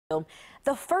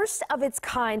The first of its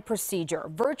kind procedure,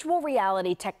 virtual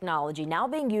reality technology, now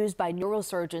being used by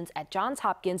neurosurgeons at Johns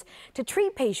Hopkins to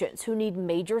treat patients who need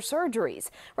major surgeries.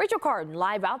 Rachel Carden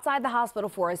live outside the hospital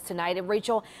for us tonight. And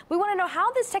Rachel, we want to know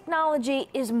how this technology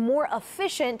is more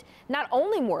efficient, not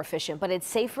only more efficient, but it's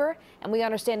safer, and we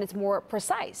understand it's more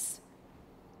precise.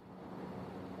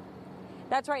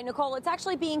 That's right, Nicole. It's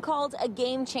actually being called a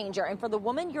game changer. And for the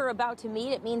woman you're about to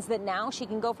meet, it means that now she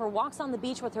can go for walks on the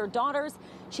beach with her daughters.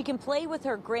 She can play with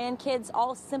her grandkids,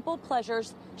 all simple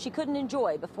pleasures she couldn't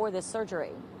enjoy before this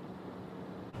surgery.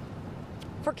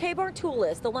 For Kay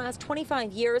Bartulis, the last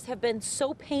 25 years have been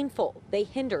so painful, they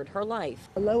hindered her life.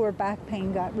 The lower back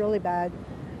pain got really bad.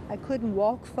 I couldn't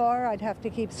walk far. I'd have to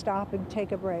keep stopping,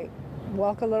 take a break.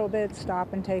 Walk a little bit,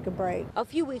 stop and take a break. A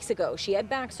few weeks ago, she had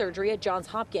back surgery at Johns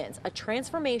Hopkins, a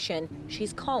transformation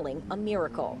she's calling a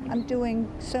miracle. I'm doing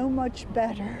so much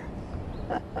better.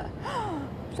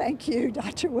 Thank you,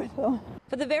 Dr. Witham.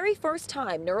 For the very first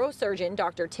time, neurosurgeon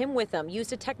Dr. Tim Witham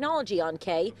used a technology on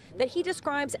Kay that he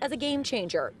describes as a game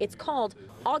changer. It's called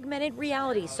augmented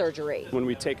reality surgery. When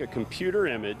we take a computer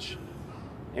image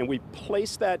and we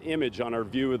place that image on our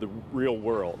view of the real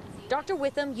world. Dr.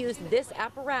 Witham used this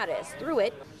apparatus. Through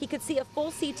it, he could see a full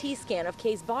CT scan of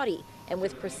Kay's body and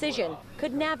with precision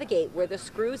could navigate where the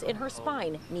screws in her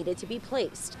spine needed to be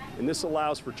placed. And this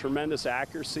allows for tremendous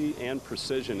accuracy and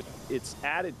precision. It's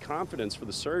added confidence for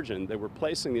the surgeon that we're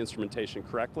placing the instrumentation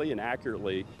correctly and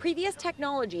accurately. Previous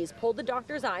technologies pulled the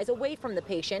doctor's eyes away from the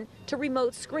patient to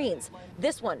remote screens.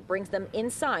 This one brings them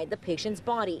inside the patient's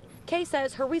body. Kay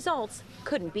says her results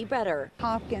couldn't be better.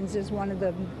 Hopkins is one of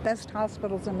the best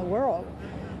hospitals in the world.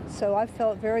 So I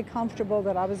felt very comfortable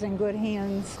that I was in good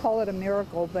hands. Call it a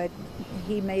miracle, but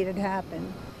he made it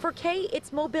happen. For Kay,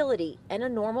 it's mobility and a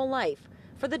normal life.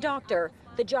 For the doctor,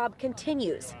 the job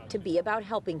continues to be about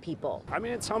helping people. I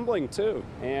mean, it's humbling too.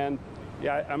 And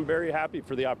yeah, I'm very happy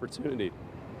for the opportunity.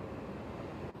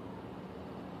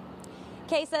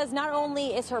 Kay says not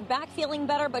only is her back feeling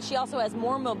better, but she also has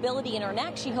more mobility in her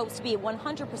neck. She hopes to be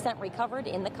 100% recovered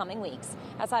in the coming weeks.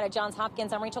 Outside of Johns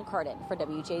Hopkins, I'm Rachel Carden for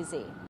WJZ.